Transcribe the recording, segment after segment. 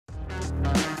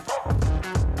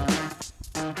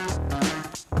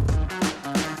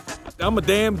I'm a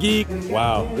damn geek.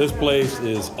 Wow, this place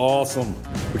is awesome.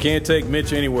 We can't take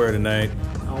Mitch anywhere tonight.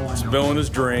 Spilling his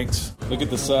drinks. Look at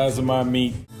the size of my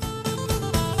meat.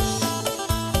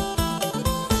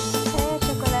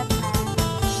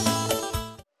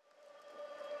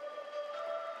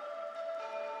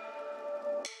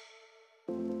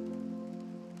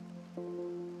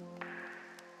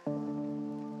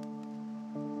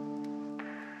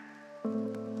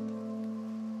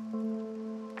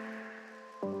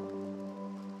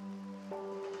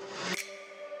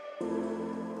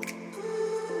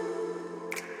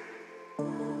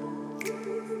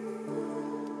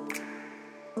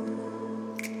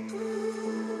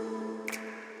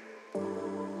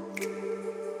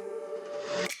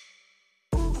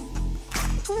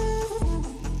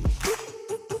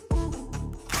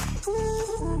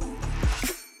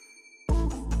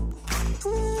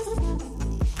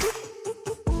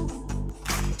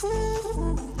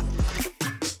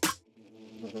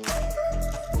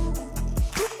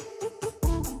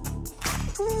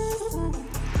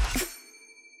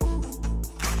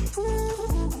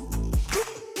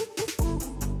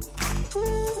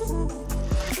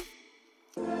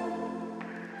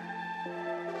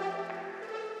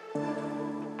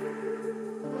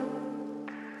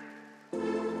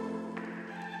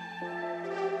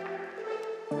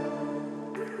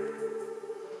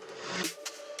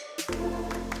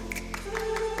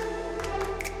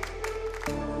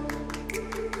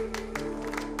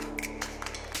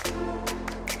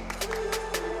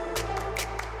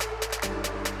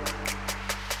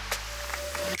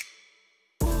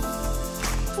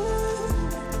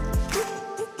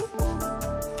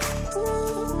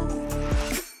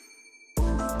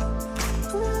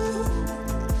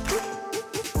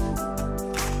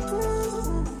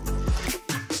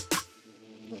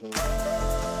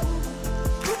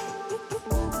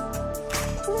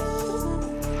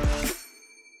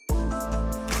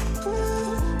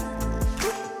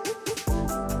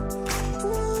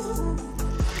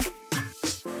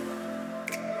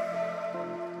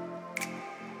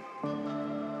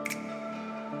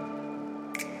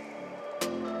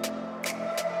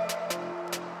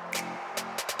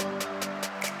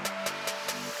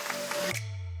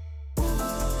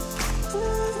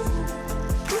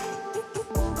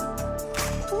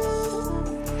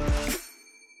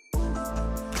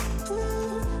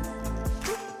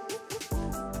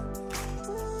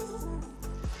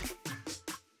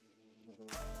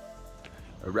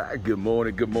 All right, good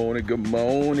morning, good morning, good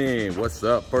morning. What's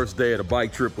up? First day of the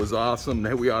bike trip was awesome.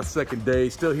 Here we are, second day,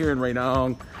 still here in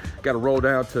Ranong. Got to roll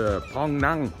down to Phang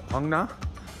Na?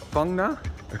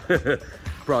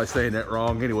 Probably saying that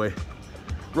wrong. Anyway,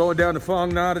 rolling down to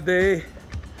Phang Na today.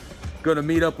 Gonna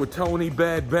meet up with Tony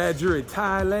Bad Badger in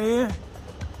Thailand.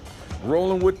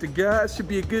 Rolling with the guys, should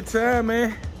be a good time,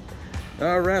 man.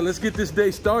 All right, let's get this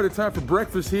day started. Time for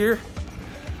breakfast here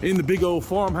in the big old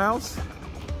farmhouse.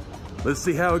 Let's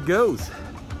see how it goes.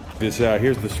 This out,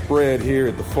 here's the spread here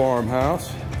at the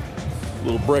farmhouse.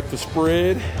 Little breakfast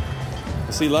spread. I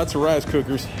see lots of rice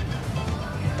cookers.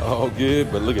 All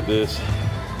good, but look at this.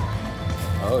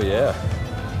 Oh yeah.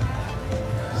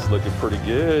 It's looking pretty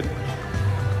good.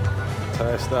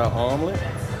 Thai style omelet.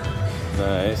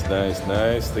 Nice, nice,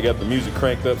 nice. They got the music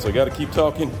cranked up, so I gotta keep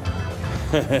talking.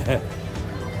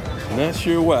 Not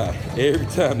sure why. Every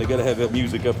time they gotta have that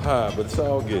music up high, but it's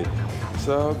all good. It's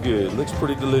all good. Looks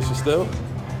pretty delicious though.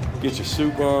 Get your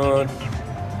soup on.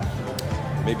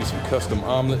 Maybe some custom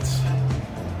omelets.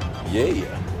 Yeah.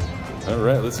 All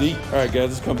right, let's eat. All right, guys,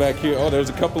 let's come back here. Oh,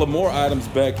 there's a couple of more items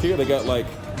back here. They got like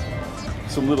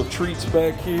some little treats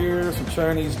back here. Some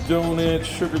Chinese donuts,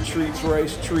 sugar treats,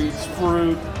 rice treats,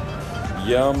 fruit.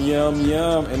 Yum, yum,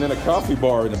 yum. And then a coffee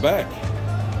bar in the back.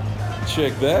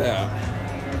 Check that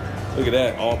out. Look at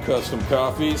that, all custom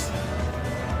coffees.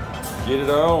 Get it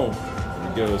on.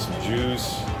 There we go, some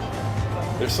juice.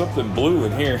 There's something blue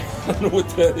in here. I don't know what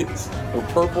that is. Or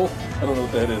purple. I don't know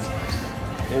what that is.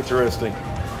 Interesting.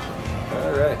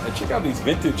 All right, now check out these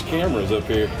vintage cameras up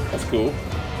here. That's cool.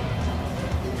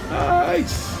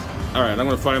 Nice. All right, I'm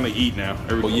gonna finally eat now.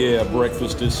 Oh yeah,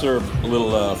 breakfast is served. A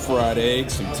little fried egg,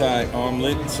 some Thai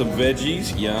omelet, some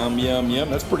veggies. Yum, yum, yum.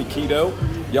 That's pretty keto.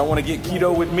 Y'all wanna get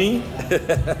keto with me?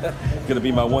 Gonna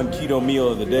be my one keto meal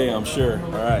of the day, I'm sure.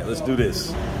 All right, let's do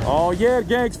this. Oh yeah,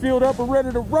 gang's filled up and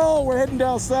ready to roll. We're heading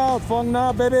down south, Phang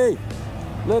Na, baby.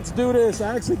 Let's do this.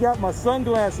 I actually got my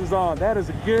sunglasses on. That is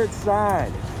a good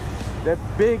sign. That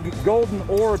big golden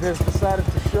orb has decided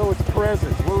to show its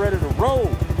presence. We're ready to roll.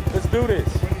 Let's do this.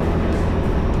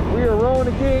 We are rolling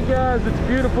again, guys. It's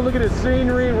beautiful. Look at the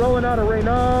scenery rolling out of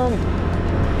Ranong.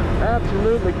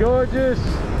 Absolutely gorgeous.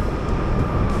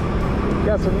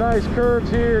 Got some nice curves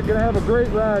here. Gonna have a great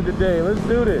ride today. Let's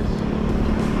do this.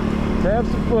 Let's have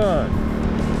some fun.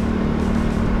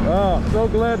 Oh, so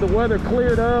glad the weather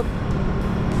cleared up.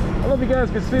 I don't know if you guys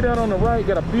can see down on the right.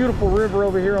 Got a beautiful river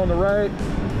over here on the right.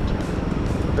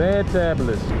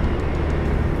 Fantabulous.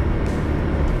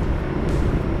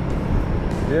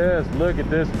 Just look at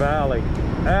this valley.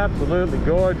 Absolutely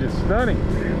gorgeous, stunning.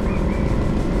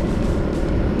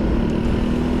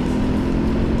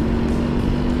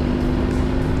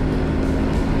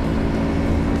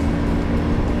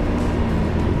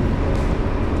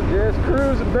 Just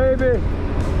cruising, baby.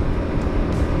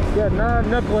 Got 9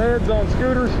 knuckleheads on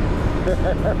scooters.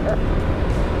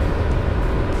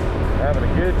 Having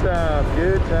a good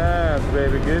times,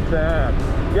 baby, good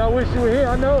times. Y'all wish you were here,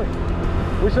 I know it.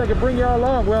 Wish I could bring y'all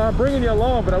along. Well, I'm bringing you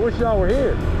along, but I wish y'all were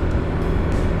here.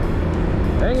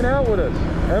 Hanging out with us,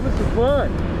 having some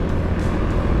fun.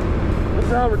 This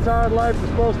is how retired life is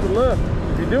supposed to look.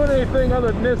 If you're doing anything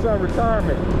other than this on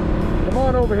retirement, come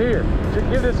on over here.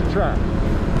 Give this a try.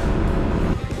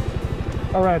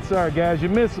 All right, sorry guys, you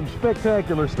missed some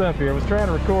spectacular stuff here. I was trying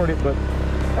to record it, but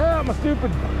my stupid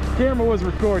camera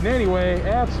wasn't recording. Anyway,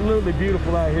 absolutely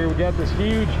beautiful out here. We got this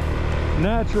huge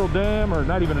natural dam, or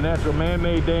not even a natural,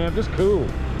 man-made dam. Just cool.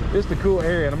 Just a cool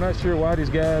area, and I'm not sure why these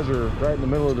guys are right in the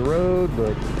middle of the road,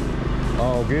 but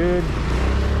all good.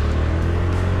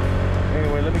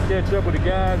 Anyway, let me catch up with the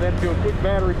guys. I had to do a quick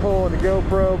battery pull on the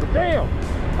GoPro, but damn,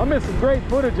 I missed some great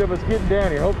footage of us getting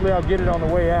down here. Hopefully I'll get it on the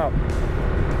way out.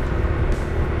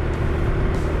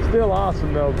 Still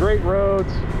awesome though, great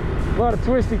roads, a lot of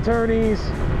twisty turnies,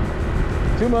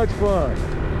 too much fun.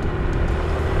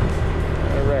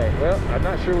 All right, well, I'm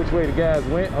not sure which way the guys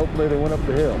went. Hopefully they went up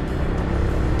the hill.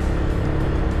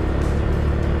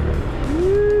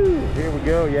 Woo, here we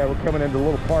go. Yeah, we're coming into a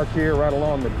little park here right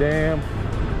along the dam.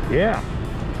 Yeah.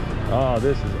 Oh,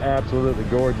 this is absolutely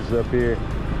gorgeous up here.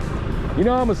 You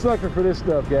know I'm a sucker for this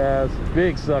stuff, guys.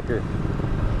 Big sucker.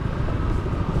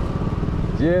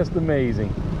 Just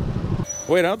amazing.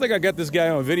 Wait, I don't think I got this guy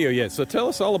on video yet, so tell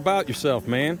us all about yourself,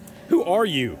 man. Who are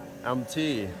you? I'm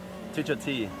T, Teacher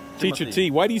T. Teacher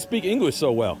T. Why do you speak English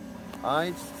so well?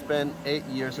 I spent 8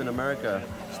 years in America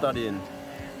studying,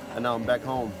 and now I'm back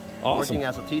home. Awesome. Working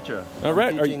as a teacher. All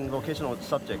right. Teaching vocational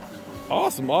subjects.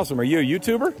 Awesome, awesome. Are you a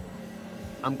YouTuber?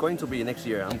 I'm going to be next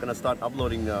year. I'm going to start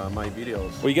uploading my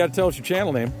videos. Well, you got to tell us your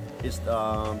channel name. It's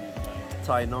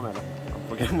Thai Nomad.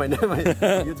 I'm forgetting my name, my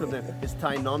YouTube name. It's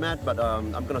Thai Nomad, but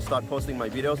I'm going to start posting my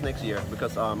videos next year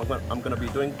because I'm going to be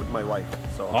doing it with my wife.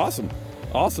 So awesome.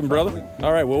 Awesome, brother.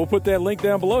 All right, well, we'll put that link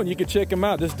down below and you can check him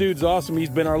out. This dude's awesome. He's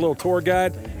been our little tour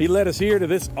guide. He led us here to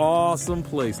this awesome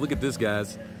place. Look at this,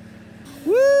 guys.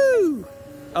 Woo!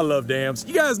 I love dams.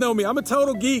 You guys know me. I'm a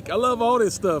total geek. I love all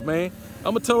this stuff, man.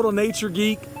 I'm a total nature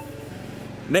geek.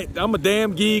 I'm a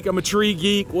dam geek. I'm a tree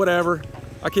geek, whatever.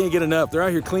 I can't get enough. They're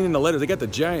out here cleaning the letters. They got the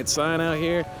giant sign out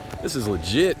here. This is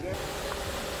legit.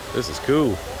 This is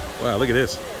cool. Wow, look at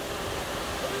this.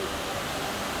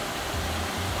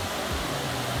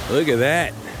 Look at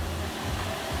that.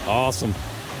 Awesome.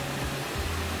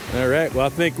 All right, well, I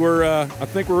think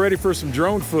we're ready for some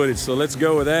drone footage, so let's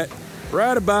go with that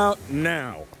right about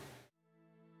now.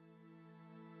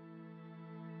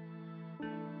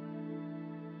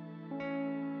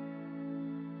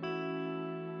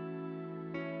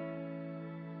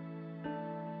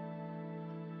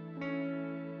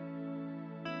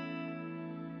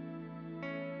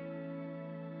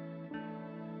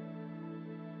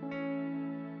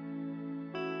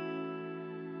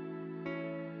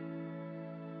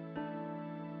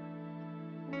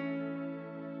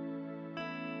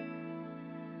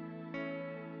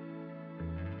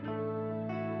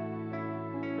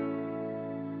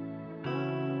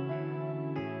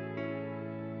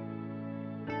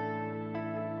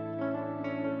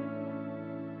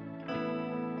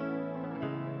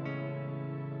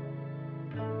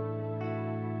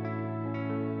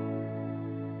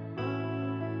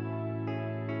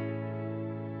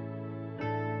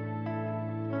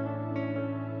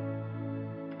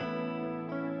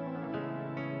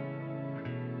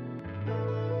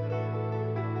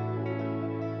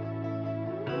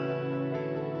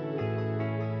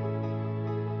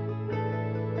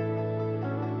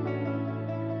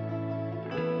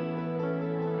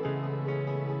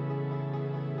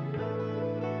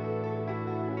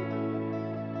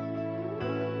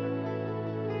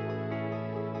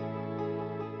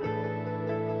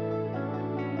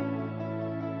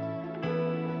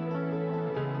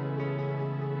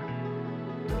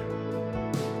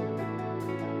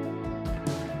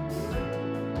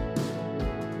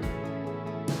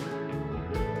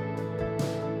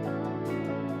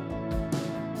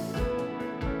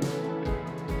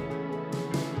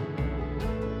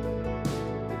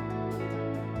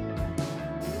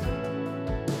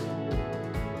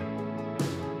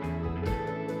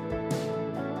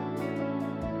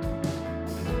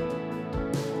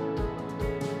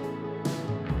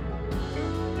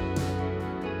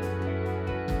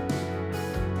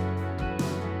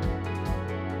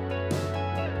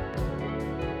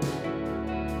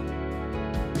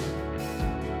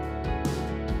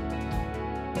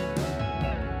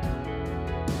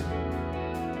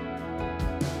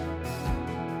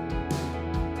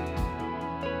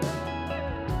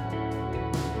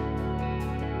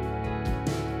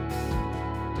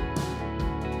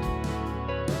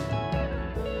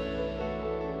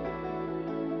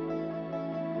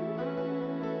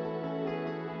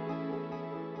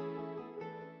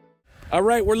 All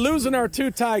right, we're losing our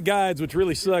 2 Thai guides, which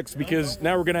really sucks because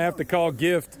now we're going to have to call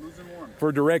Gift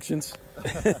for directions.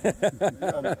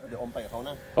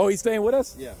 Oh, he's staying with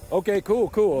us? Yeah. Okay, cool.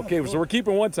 Okay, so we're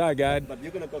keeping 1 Thai guide. But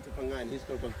you're going to go to PHANG and he's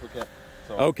going to Phuket.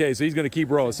 So. Okay, so he's going to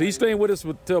keep rolling. So he's staying with us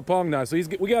till Phong Nha. So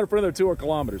we got it for another 2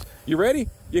 kilometers. You ready?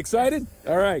 You excited?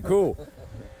 All right, cool.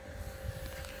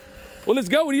 Well, let's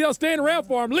go. What are y'all staying around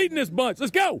for? I'm leading this bunch.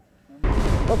 Let's go.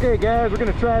 Okay, guys, we're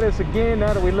going to try this again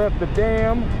now that we left the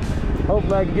dam.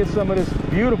 Hopefully I can get some of this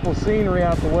beautiful scenery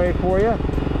out the way for you,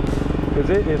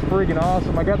 because it is freaking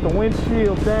awesome. I got the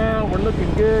windshield down. We're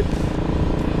looking good.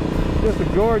 Just a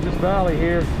gorgeous valley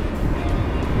here.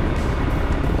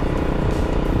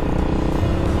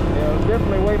 Yeah, it was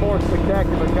definitely way more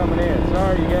spectacular coming in.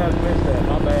 Sorry you guys missed that.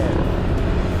 My bad.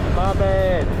 My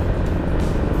bad.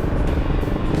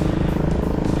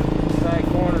 Tight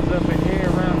corners up in here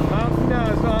around the mountain. Now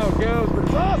that's how it goes, but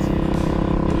it's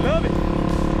awesome. Love it.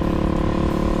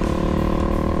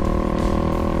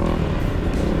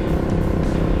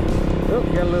 Oh,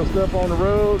 got a little stuff on the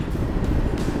road.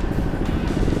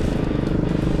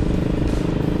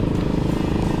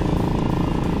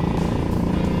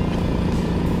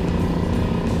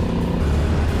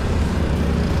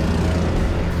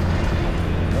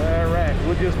 All right,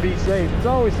 we'll just be safe. It's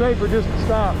always safer just to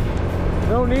stop.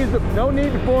 No need to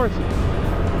force it.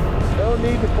 No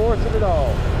need to force it at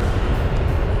all.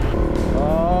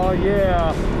 Oh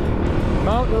yeah,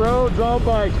 mountain roads, all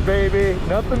bikes, baby.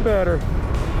 Nothing better.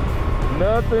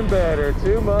 Nothing better.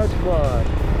 Too much fun.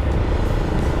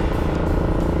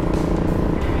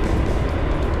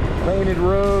 Painted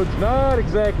roads, not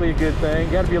exactly a good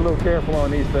thing. Got to be a little careful on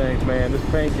these things, man. This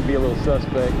paint can be a little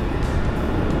suspect.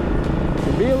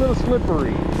 Can be a little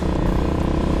slippery.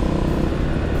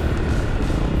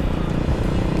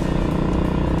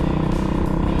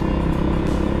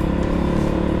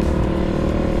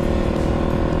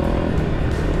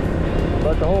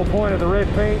 The whole point of the red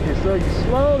paint is so you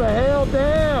slow the hell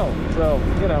down. So,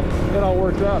 you know, it all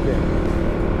works out then.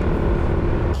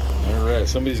 All right,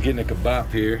 somebody's getting a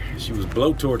kebab here. She was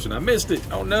blowtorching. I missed it.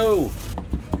 Oh no.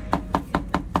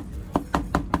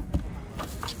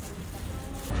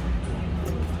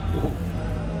 Ooh,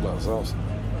 a lot of sauce.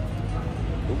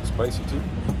 Ooh, spicy too.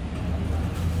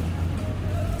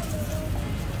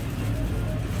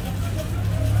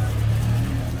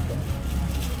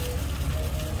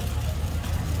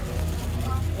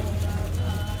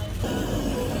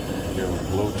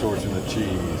 Blowtorching the cheese.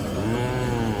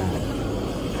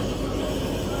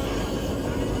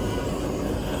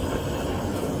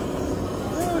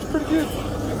 Yeah, it's pretty good. I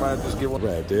might just get one.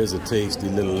 Right, there's a tasty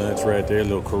little lunch right there. A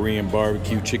little Korean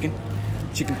barbecue chicken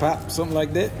pop, something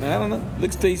like that. I don't know.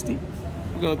 Looks tasty.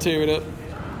 We're gonna tear it up.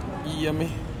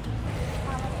 Yummy.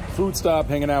 Food stop,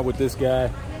 hanging out with this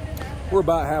guy. We're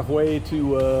about halfway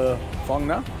to Phong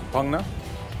Nha.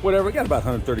 Whatever. We got about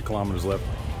 130 kilometers left,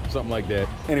 something like that.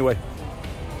 Anyway.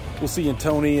 We'll see you in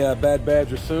Tony Bad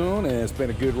Badger soon, and it's been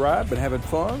a good ride. Been having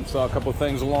fun. Saw a couple of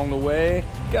things along the way.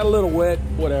 Got a little wet,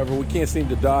 whatever. We can't seem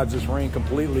to dodge this rain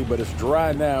completely, but it's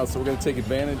dry now, so we're going to take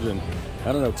advantage. And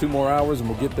I don't know, 2 more hours and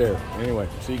we'll get there. Anyway,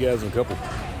 see you guys in a couple.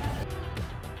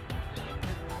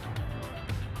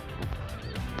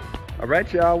 All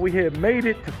right, y'all, we have made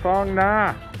it to Phong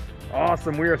Nha.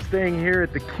 Awesome. We are staying here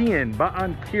at the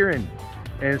Baan Kierin.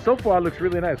 And so far it looks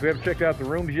really nice. We haven't checked out the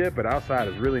rooms yet, but outside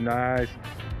is really nice.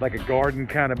 Like a garden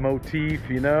kind of motif,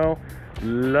 you know.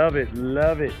 Love it,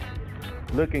 love it.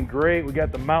 Looking great. We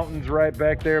got the mountains right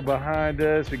back there behind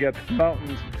us. We got the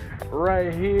mountains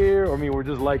right here. I mean, we're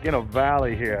just like in a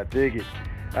valley here. I dig it.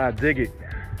 I dig it.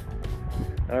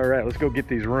 All right, let's go get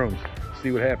these rooms.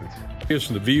 See what happens. Here's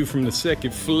the view from the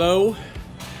second floor.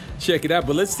 Check it out,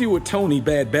 but let's see what Tony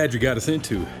Bad Badger got us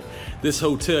into. This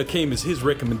hotel came as his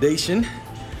recommendation.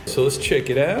 So let's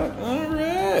check it out. All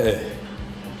right.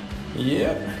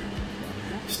 Yep.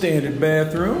 Standard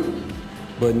bathroom,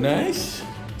 but nice.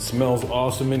 Smells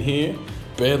awesome in here.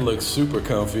 Bed looks super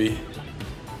comfy.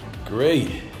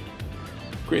 Great.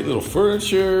 Great little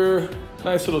furniture.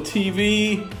 Nice little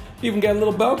TV. Even got a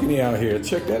little balcony out here.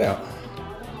 Check that out.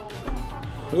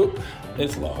 Oop,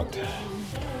 it's locked.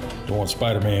 Don't want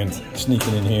Spider-Man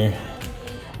sneaking in here.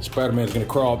 Spider-Man's gonna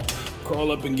crawl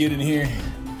up and get in here.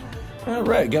 All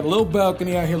right, got a little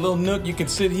balcony out here, a little nook. You can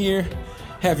sit here,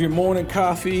 have your morning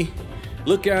coffee,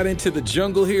 look out into the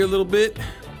jungle here a little bit.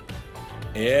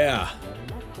 Yeah,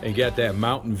 and got that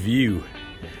mountain view.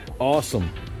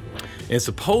 Awesome. And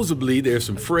supposedly there's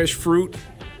some fresh fruit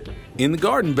in the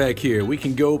garden back here. We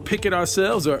can go pick it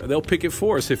ourselves, or they'll pick it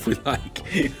for us if we like.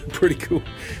 Pretty cool,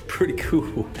 pretty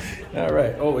cool. All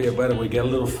right, oh yeah, by the way, got a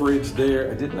little fridge there.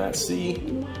 I did not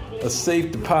see a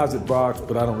safe deposit box,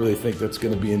 but I don't really think that's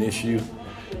going to be an issue.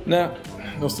 Nah,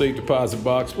 no safe deposit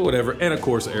box, but whatever. And of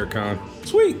course, aircon.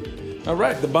 Sweet. All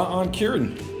right, the Baan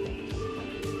Kierin.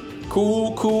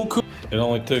 Cool, cool, cool. It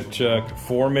only took Chuck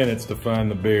 4 minutes to find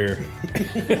the beer.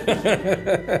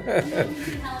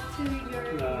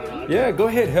 Yeah, go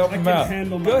ahead, help him out.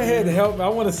 Go ahead and help him. I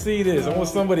want to see this. I want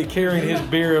somebody carrying his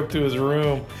beer up to his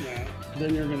room. Yeah.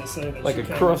 Then you're gonna say that like a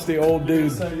crusty old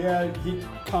dude. So yeah, he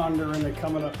conned her into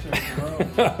coming up to his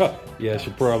room. Yeah, I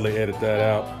should probably edit that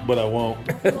out, but I won't.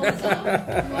 You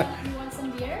want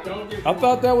some beer? I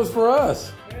thought that was for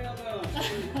us. Hell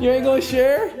no. You ain't gonna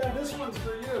share? Yeah, this one's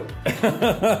for you.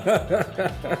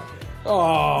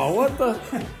 Oh, what the?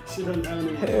 She doesn't have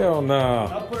any. Hell no.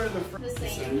 I'll put her in the front. The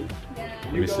same. Yeah.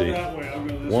 Let me see. That way, I'll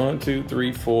go this 1, 2,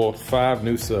 3, 4, 5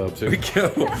 new subs. Here we go.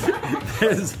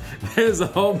 there's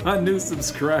all my new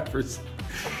subscribers.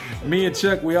 Me and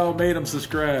Chuck, we all made them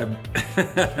subscribe.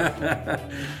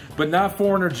 But not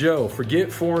Foreigner Joe.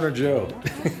 Forget Foreigner Joe.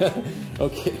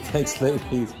 Okay, thanks,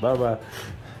 ladies. Bye-bye.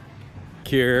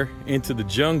 Here into the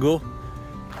jungle.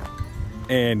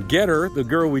 And Getter, the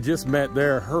girl we just met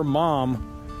there, her mom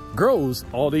grows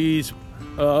all these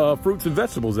fruits and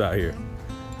vegetables out here.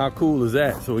 How cool is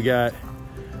that? So we got,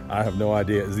 I have no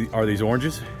idea. Are these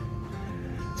oranges?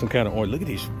 Some kind of orange. Look at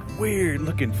these weird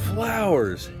looking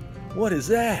flowers. What is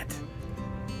that?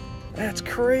 That's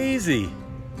crazy.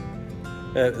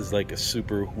 That is like a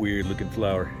super weird looking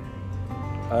flower.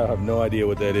 I have no idea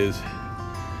what that is.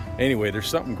 Anyway, there's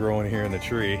something growing here in the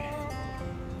tree.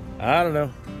 I don't know.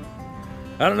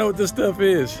 I don't know what this stuff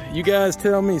is. You guys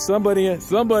tell me. Somebody,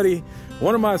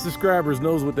 one of my subscribers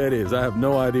knows what that is. I have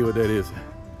no idea what that is.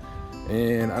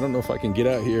 And I don't know if I can get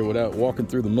out here without walking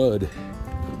through the mud.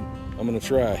 I'm gonna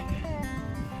try.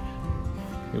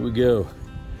 Here we go.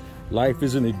 Life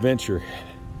is an adventure.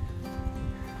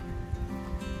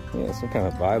 Yeah, some kind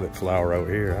of violet flower out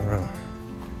here. I don't know.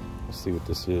 Let's see what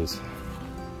this is.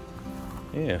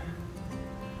 Yeah.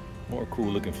 More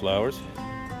cool looking flowers.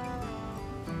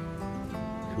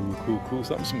 Cool, cool, cool.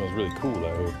 Something smells really cool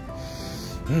out here.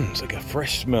 It's like a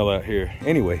fresh smell out here.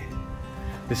 Anyway,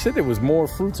 they said there was more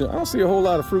fruits. I don't see a whole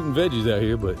lot of fruit and veggies out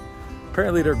here, but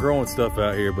apparently they're growing stuff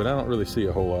out here, but I don't really see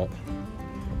a whole lot.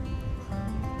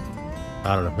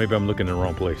 I don't know. Maybe I'm looking in the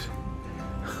wrong place.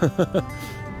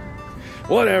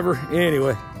 Whatever.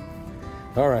 Anyway.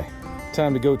 All right.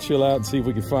 Time to go chill out and see if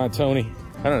we can find Tony.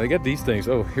 I don't know. They got these things.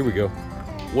 Oh, here we go.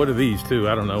 What are these too?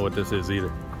 I don't know what this is either.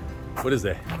 What is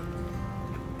that?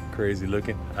 Crazy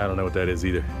looking. I don't know what that is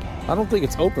either. I don't think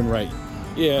it's open right.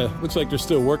 Yeah, looks like they're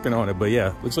still working on it, but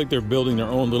yeah, looks like they're building their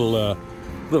own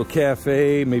little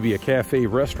cafe, maybe a cafe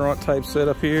restaurant type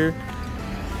setup here.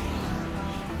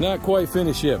 Not quite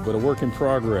finished yet, but a work in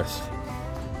progress.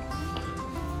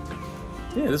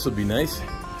 Yeah, this will be nice.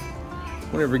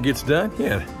 Whenever it gets done,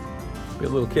 yeah. Be a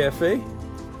little cafe.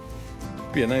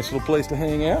 Be a nice little place to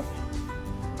hang out.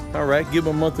 All right, give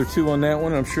them a month or two on that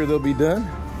one. I'm sure they'll be done.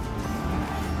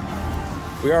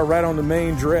 We are right on the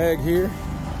main drag here.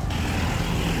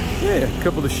 Yeah, a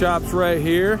couple of shops right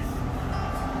here.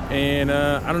 And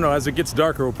I don't know, as it gets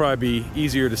darker, it'll probably be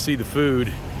easier to see the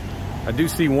food. I do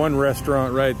see one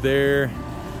restaurant right there.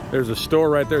 There's a store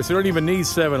right there. So they don't even need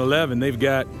 7-Eleven. They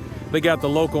got the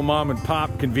local mom and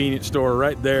pop convenience store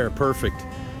right there. Perfect.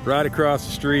 Right across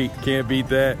the street. Can't beat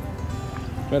that.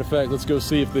 Matter of fact, let's go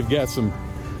see if they've got some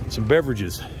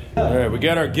beverages. All right, we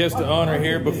got our guest of honor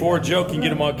here. Before Joe can get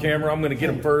him on camera, I'm going to get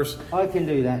him first. I can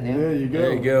do that now. There you go.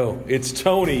 There you go. It's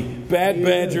Tony, Bad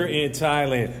Badger in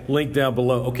Thailand. Link down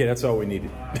below. Okay, that's all we needed.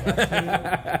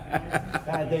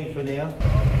 That'll do for now.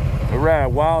 All right,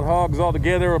 wild hogs all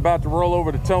together. We're about to roll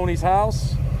over to Tony's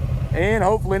house and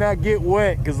hopefully not get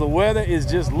wet because the weather is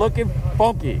just looking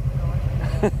funky.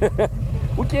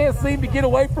 We can't seem to get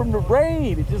away from the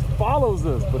rain. It just follows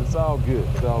us, but it's all good.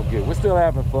 It's all good. We're still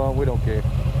having fun. We don't care.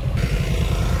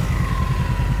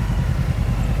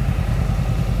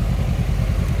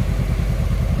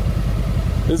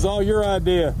 This is all your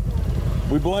idea.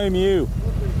 We blame you.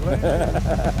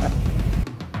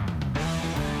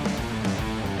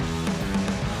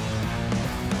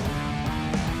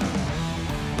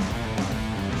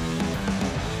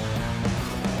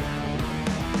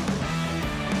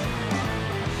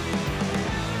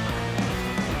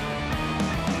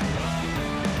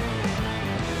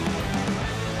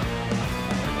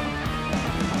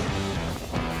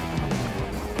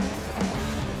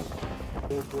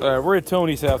 All right, we're at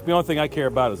Tony's house. The only thing I care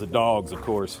about is the dogs, of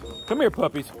course. Come here,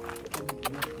 puppies.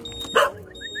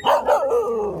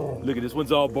 Look at this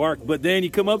one's all bark, but then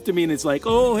you come up to me and it's like,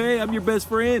 oh, hey, I'm your best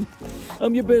friend.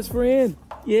 I'm your best friend.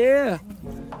 Yeah.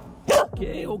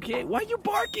 Okay, okay. Why are you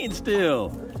barking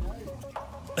still?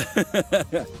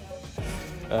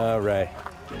 All right.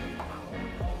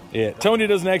 Yeah, Tony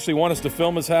doesn't actually want us to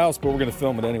film his house, but we're going to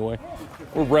film it anyway.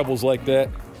 We're rebels like that.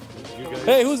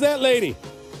 Hey, who's that lady?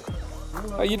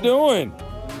 How you doing?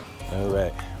 All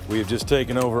right. We have just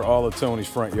taken over all of Tony's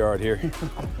front yard here.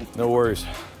 No worries.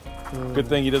 Good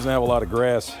thing he doesn't have a lot of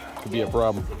grass. Could be a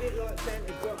problem.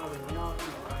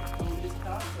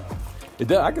 It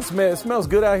does. I can smell. It smells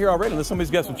good out here already. Unless somebody's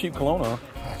got some cheap cologne on.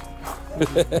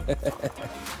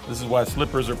 This is why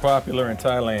slippers are popular in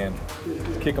Thailand.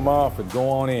 Kick them off and go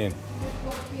on in.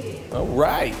 All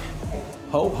right.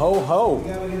 Ho, ho, ho.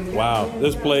 Wow,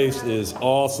 this place is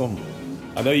awesome.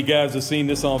 I know you guys have seen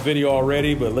this on video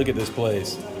already, but look at this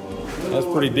place. That's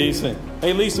pretty decent.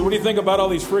 Hey, Lisa, what do you think about all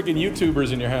these freaking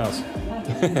YouTubers in your house?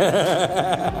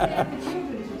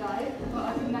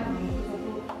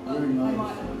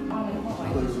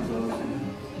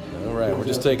 All right, we're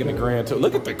just taking the grand tour.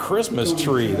 Look at the Christmas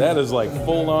tree. That is like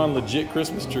full-on legit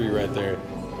Christmas tree right there.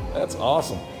 That's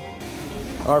awesome.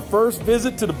 Our first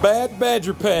visit to the Bad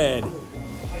Badger Pad.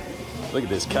 Look at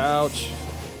this couch.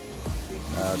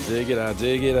 I dig it, I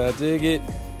dig it, I dig it.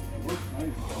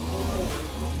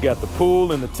 Got the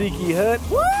pool and the tiki hut.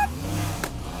 What?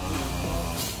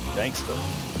 Gangsta.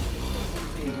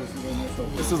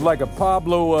 This is like a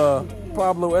Pablo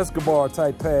Escobar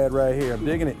type pad right here. I'm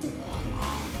digging it.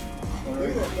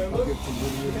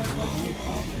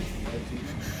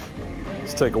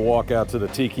 Let's take a walk out to the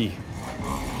tiki.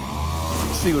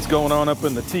 See what's going on up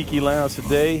in the tiki lounge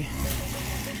today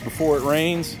before it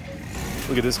rains.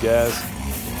 Look at this, guys.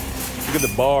 Look at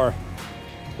the bar.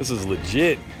 This is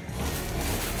legit.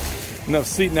 Enough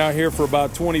seating out here for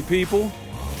about 20 people.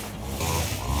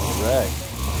 All right.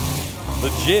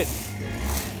 Legit.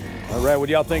 All right, what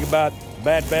do y'all think about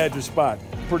Bad Badger spot?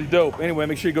 Pretty dope. Anyway,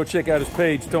 make sure you go check out his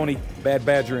page, Tony Bad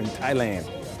Badger in Thailand.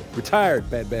 Retired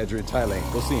Bad Badger in Thailand.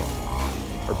 Go see him.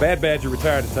 Or Bad Badger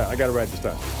retired in Thailand. I got to write this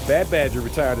down. Bad Badger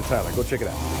retired in Thailand. Go check it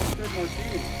out.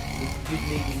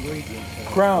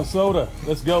 Crown soda.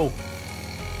 Let's go.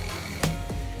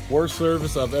 Worst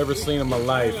service I've ever seen in my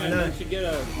life. You should get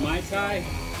a Maithai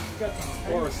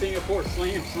or a Singapore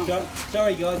Slam.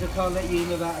 Sorry guys, I can't let you in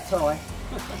without a tie.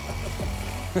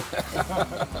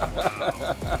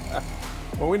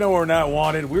 Well, we know we're not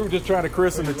wanted. We were just trying to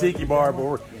christen the tiki bar, but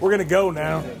we're going to go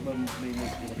now.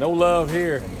 No love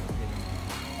here.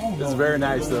 This is very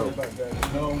nice, though.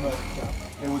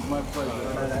 It was my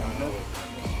pleasure.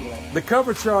 The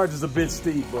cover charge is a bit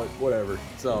steep, but whatever.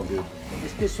 It's all good.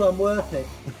 Is this one worth it?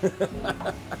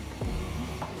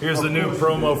 Here's the new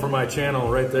promo for my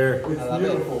channel right there. It's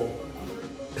beautiful.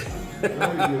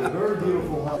 Very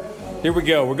beautiful. Here we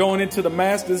go. We're going into the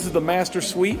master. This is the master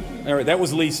suite. All right, that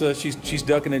was Lisa. She's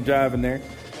ducking and jiving there.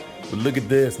 But look at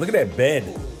this. Look at that bed.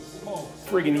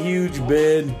 Freaking huge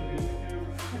bed.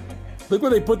 Look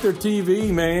where they put their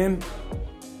TV, man.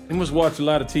 They must watch a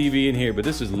lot of TV in here, but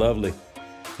this is lovely.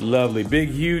 Lovely. Big,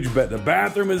 huge bed. The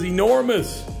bathroom is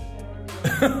enormous.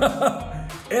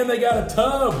 And they got a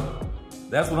tub.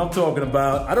 That's what I'm talking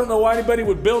about. I don't know why anybody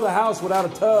would build a house without a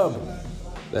tub.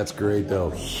 That's great, though.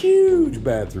 Huge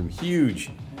bathroom. Huge.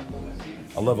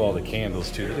 I love all the candles,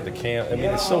 too. Look at the candles. I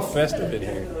mean, it's so festive in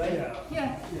here.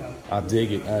 I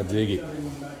dig it. I dig it.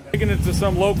 Taking it to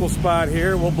some local spot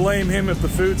here. We'll blame him if the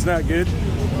food's not good.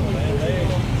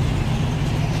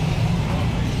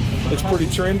 Looks pretty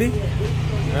trendy.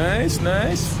 Nice,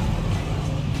 nice.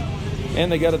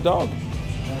 And they got a dog.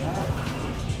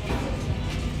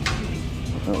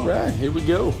 All right, here we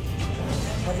go.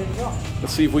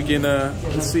 Let's see if we can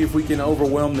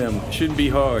overwhelm them. Shouldn't be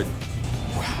hard.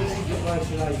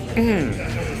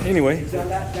 Anyway,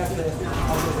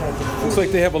 looks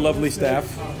like they have a lovely staff.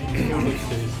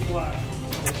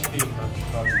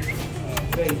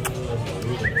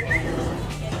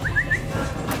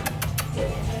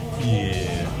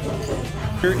 Yeah.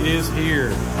 Here is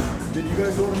here. Did you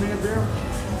guys order me a beer?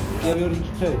 Yeah, we ordered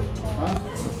two. Huh?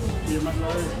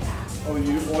 Oh,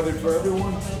 you ordered for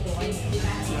everyone?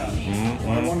 I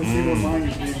want to see what mine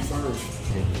is being served.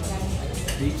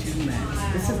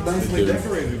 This is nicely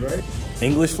decorated, right?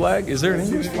 English flag? Is there an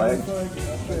English flag?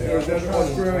 Or is that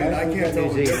Australian? I can't tell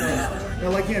the difference.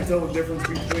 Well, I can't tell the difference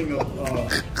between a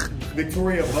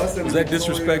Victoria bus and Is that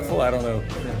disrespectful? I don't know.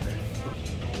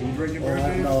 You drinking beer,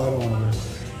 Dave? No, I don't want to.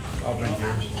 I'll drink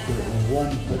yours.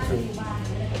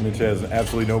 Mitch has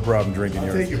absolutely no problem drinking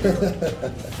yours. Take it.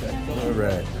 All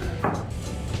right.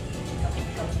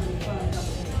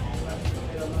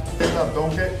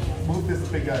 Don't move this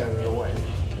big guy out of the way.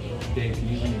 Dave, can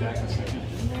you lean back a second?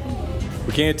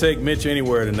 We can't take Mitch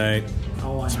anywhere tonight.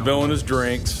 spilling his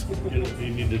drinks. He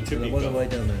needed tippy What have I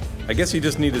cup. done there? I guess he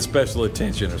just needed special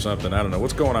attention or something. I don't know.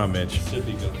 What's going on, Mitch?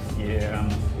 Tippy cup. Yeah.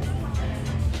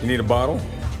 You need a bottle?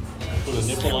 Put a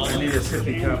nipple on it. need a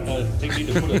sippy cup. I think you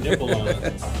need to put a nipple on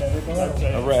it.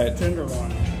 All right.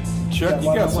 Tenderloin. Chuck,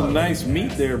 you got some nice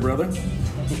meat there, brother.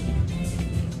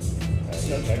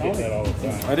 I get that all the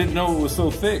time. I didn't know it was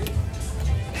so thick.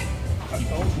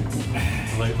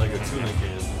 Like a tuna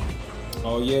can.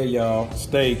 Oh yeah, y'all.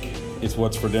 Steak is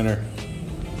what's for dinner.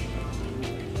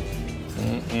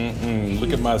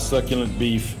 Look at my succulent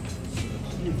beef.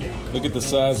 Look at the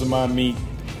size of my meat.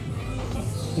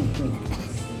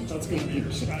 That's going to be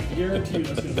your I guarantee you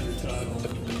that's going to be your title.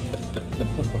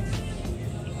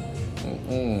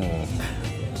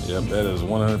 Yep, that is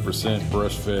 100%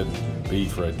 brush-fed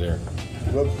beef right there.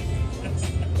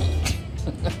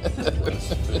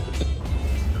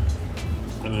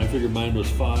 I mean, I figured mine was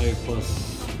 5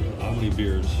 plus how many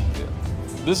beers?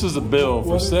 This is a bill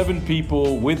for 7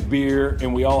 people with beer,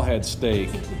 and we all had steak.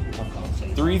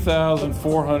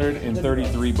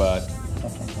 3,433 baht.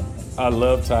 I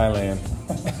love Thailand.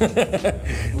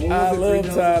 I love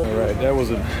Thailand. All right, that was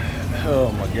a.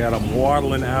 Oh my God, I'm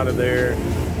waddling out of there.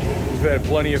 We've had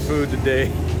plenty of food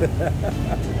today.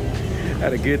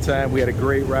 Had a good time. We had a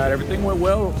great ride. Everything went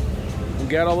well. We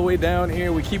got all the way down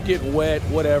here. We keep getting wet.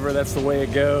 Whatever. That's the way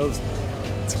it goes.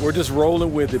 We're just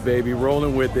rolling with it, baby.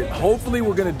 Rolling with it. Hopefully,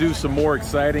 we're gonna do some more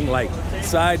exciting, like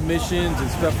side missions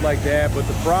and stuff like that. But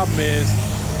the problem is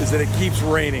that it keeps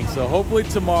raining. So hopefully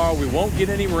tomorrow we won't get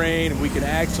any rain and we can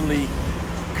actually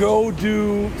go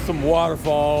do some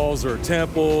waterfalls or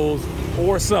temples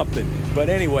or something. But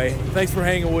anyway, thanks for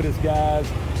hanging with us, guys.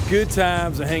 Good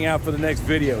times, and hang out for the next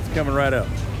video. It's coming right up.